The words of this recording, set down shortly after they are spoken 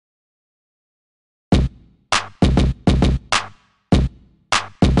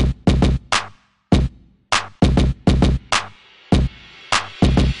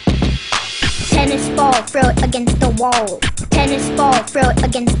throw it against the wall. Tennis ball, throw it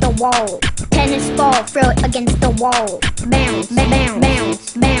against the wall. Tennis ball, throw it against the wall. Bounce, bounce,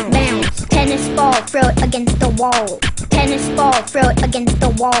 bounce, bounce, bounce. Tennis ball, throw it against the wall. Tennis ball, throw it against the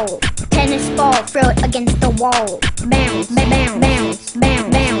wall. Tennis ball, throw it against the wall. Bounce, bounce, bounce, bounce, bounce.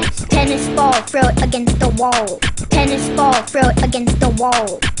 Tennis ball, throw it against the wall. Tennis ball,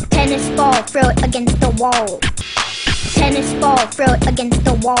 throw it against the wall. Tennis ball, throw it against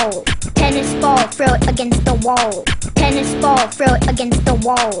the wall. Tennis ball, throw it against the wall. Tennis ball, throw it against the wall. Tennis ball, throw it against the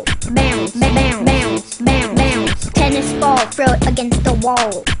wall. Bounce, bounce, bounce, bounce,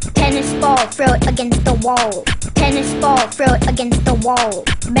 bounce. Tennis ball, throw it against the wall. Tennis ball, throw it against the wall. Tennis ball, throw it against the wall.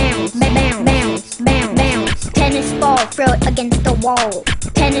 Bounce, bounce, bounce, bounce,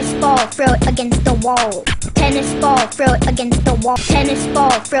 bounce. Tennis ball, throw it against the wall. Tennis ball, throw it against the wall. Tennis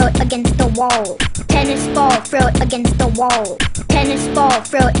ball, throw it against the wall. Tennis ball, throw it against the wall. Tennis ball,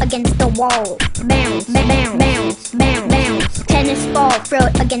 throw it against the wall. Tennis ball, throw it against the wall. Bounce, bounce,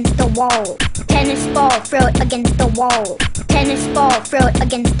 bounce, bounce, bounce. Tennis ball, throw it against the wall. Tennis ball, throw it against the wall. Tennis ball, throw it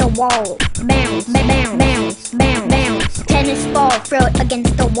against the wall. Bounce, bounce, bounce, bounce, bounce. Tennis ball, throw it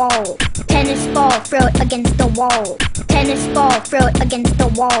against the wall. Tennis ball, throw it against the wall. Tennis ball, throw it against the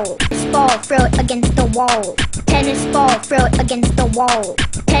wall. Tennis ball, throw it against the wall.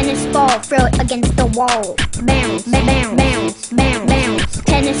 Tennis ball, throw it against the wall. Tennis ball, throw it against the wall. Bounce, bounce, bounce, bounce, bounce.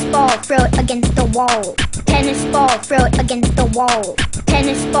 Tennis ball, throw it against the wall. Tennis ball, throw it against the wall.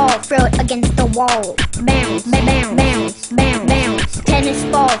 Tennis ball, throw it against the wall. Bounce, bounce, bounce, bounce, bounce. Tennis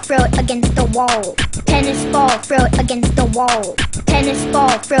ball, throw it against the wall. Tennis ball, throw it against the wall. Tennis ball, throw it against the wall. Tennis ball, throw it against the wall. Tennis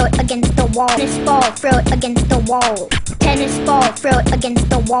ball, throw it against the wall. Tennis ball, throw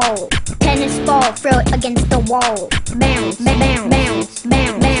it against the wall. Bounce, bounce, bounce, bounce, bounce.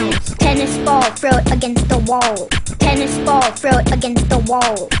 Tennis ball, throw it against the wall. Tennis ball, throw it against the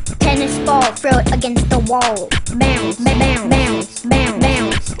wall. Tennis ball, throw it against the wall. Bounce, bounce, bounce, bounce, bounce. Tennis ball, throw it against the wall. Tennis ball, throw it against the wall. Tennis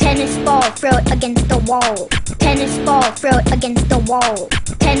ball, throw it against the wall. Tennis ball, throw it against the wall.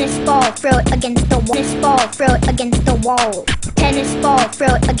 Tennis ball, throw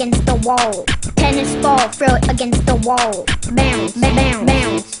it against the wall. Tennis ball, throw it against the wall. Bounce, bounce,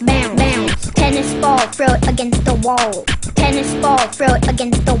 bounce, bounce, bounce. Tennis ball, throw it against the wall. Tennis ball, throw it against the wall. Tennis ball, throw it against the wall. Bounce, bounce, bounce, bounce, bounce. Tennis ball, throw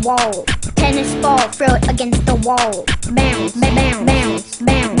it against the wall. Tennis ball, throw it against the wall. Tennis ball, throw it against the wall. Tennis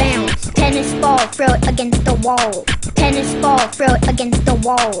ball, throw it against the wall. Tennis ball, throw it against the wall. Tennis ball, throw it against the wall. Bounce, bounce, bounce, bounce, bounce. Tennis ball, throw it against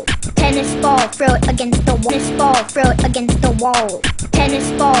the wall. Tennis ball, throw it against the wall.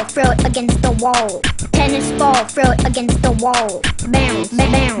 Tennis ball, throw it against the wall. Bounce, bounce, bounce,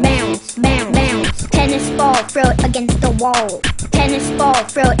 bounce, bounce. Tennis ball, throw it against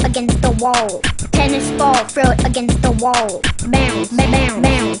the wall. Tennis ball, throw it against the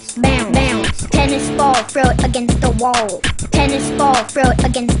wall. Tennis ball, throw it against the wall. Tennis ball, throw it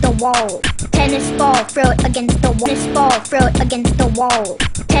against the wall. Tennis ball, throw it against the wall.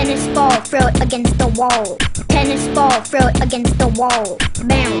 Tennis ball, throw it against the wall. Bounce, bounce, bounce, bounce, bounce. Tennis ball, throw it against the wall. Tennis ball, throw it against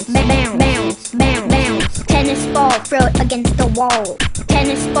the wall. Tennis ball, throw it against the wall.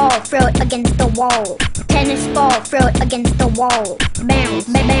 Bounce, bounce, bounce, bounce, bounce. Tennis ball, throw it against the wall. Tennis ball, throw it against the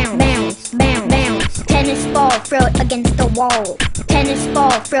wall. Tennis ball, throw it against the wall. Tennis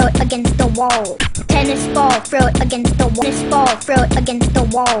ball, throw it against the wall. Tennis ball, throw it against the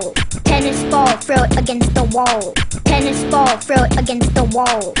wall. Tennis ball, throw it against the wall. Bounce, bounce, bounce, bounce,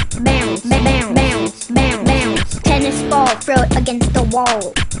 bounce. Tennis ball, throw it against the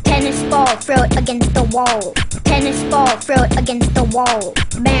wall. Tennis ball, throw it against the wall. Tennis ball, throw it against the wall.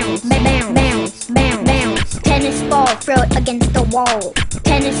 Bounce, bounce, bounce, bounce, bounce. Tennis ball, throw it against the wall. Tennis ball, throw it against the wall.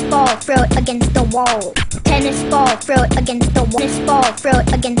 Tennis ball, throw it against the wall. Tennis ball, throw it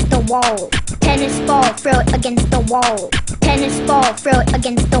against the wall. Tennis ball, throw it against the wall. Tennis ball, throw it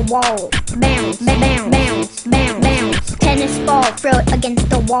against the wall. Bounce, bounce, bounce, bounce, bounce. Tennis ball, throw it against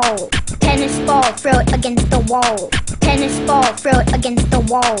the wall. Tennis ball, throw it against the wall. Tennis ball, throw it against the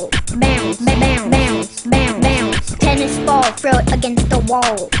wall. Bounce, bounce, bounce, bounce, bounce. Tennis ball, throw it against the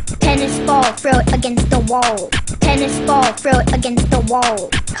wall. Tennis ball, throw it against the wall. Tennis ball, throw it against the wall.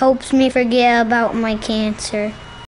 Helps me forget about my cancer.